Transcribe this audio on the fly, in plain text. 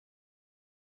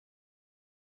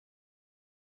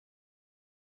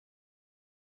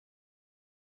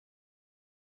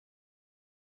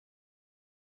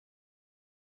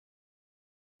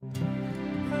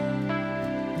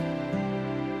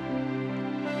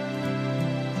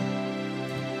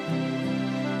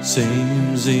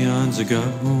Seems eons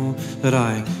ago that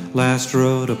I last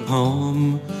wrote a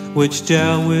poem which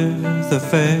dealt with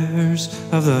affairs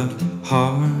of the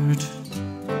heart.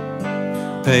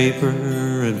 Paper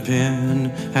and pen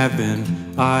have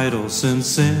been idle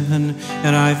since then,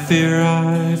 and I fear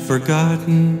I've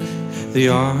forgotten the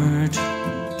art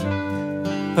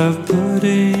of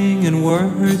putting in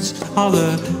words all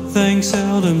the things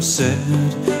seldom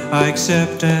said I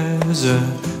accept as a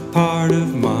part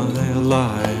of my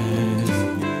life.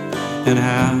 And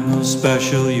how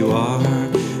special you are,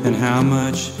 and how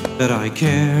much that I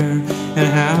care, and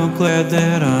how glad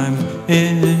that I'm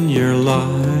in your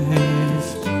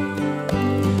life.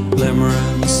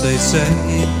 Limerence, they say,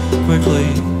 quickly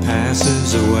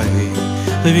passes away,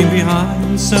 leaving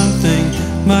behind something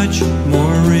much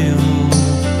more real.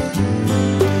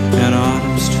 An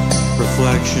honest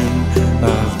reflection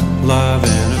of love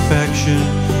and affection,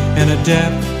 and a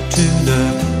depth to the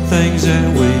things that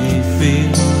we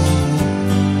feel.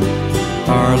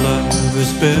 Our love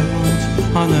is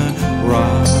built on the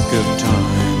rock of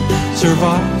time,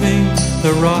 surviving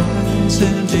the rise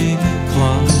and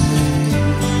decline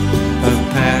of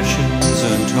passions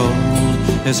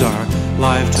untold as our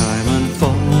lifetime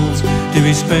unfolds, to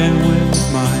be spent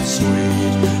with my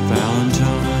sweet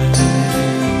Valentine,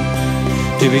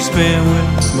 to be spent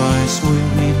with my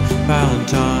sweet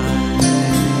Valentine.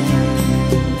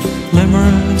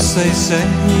 Limerence, they say,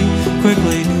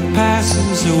 quickly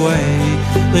passes away,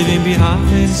 leaving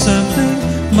behind something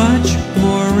much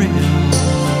more real.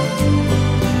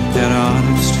 An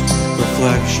honest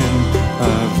reflection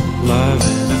of love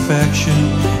and affection,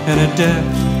 and a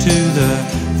depth to the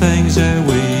things that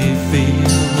we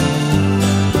feel.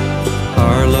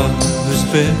 Our love is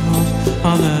built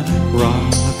on the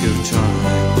rock of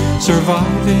time,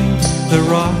 surviving the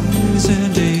rise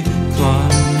and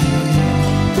decline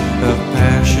of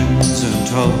passions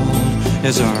untold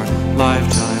as our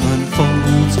lifetime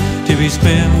unfolds, to be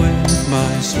spent with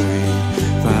my sweet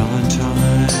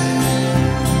Valentine,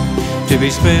 to be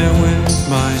spent with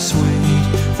my sweet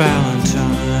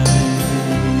Valentine,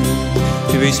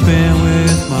 to be spent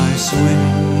with my sweet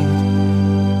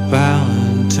Valentine.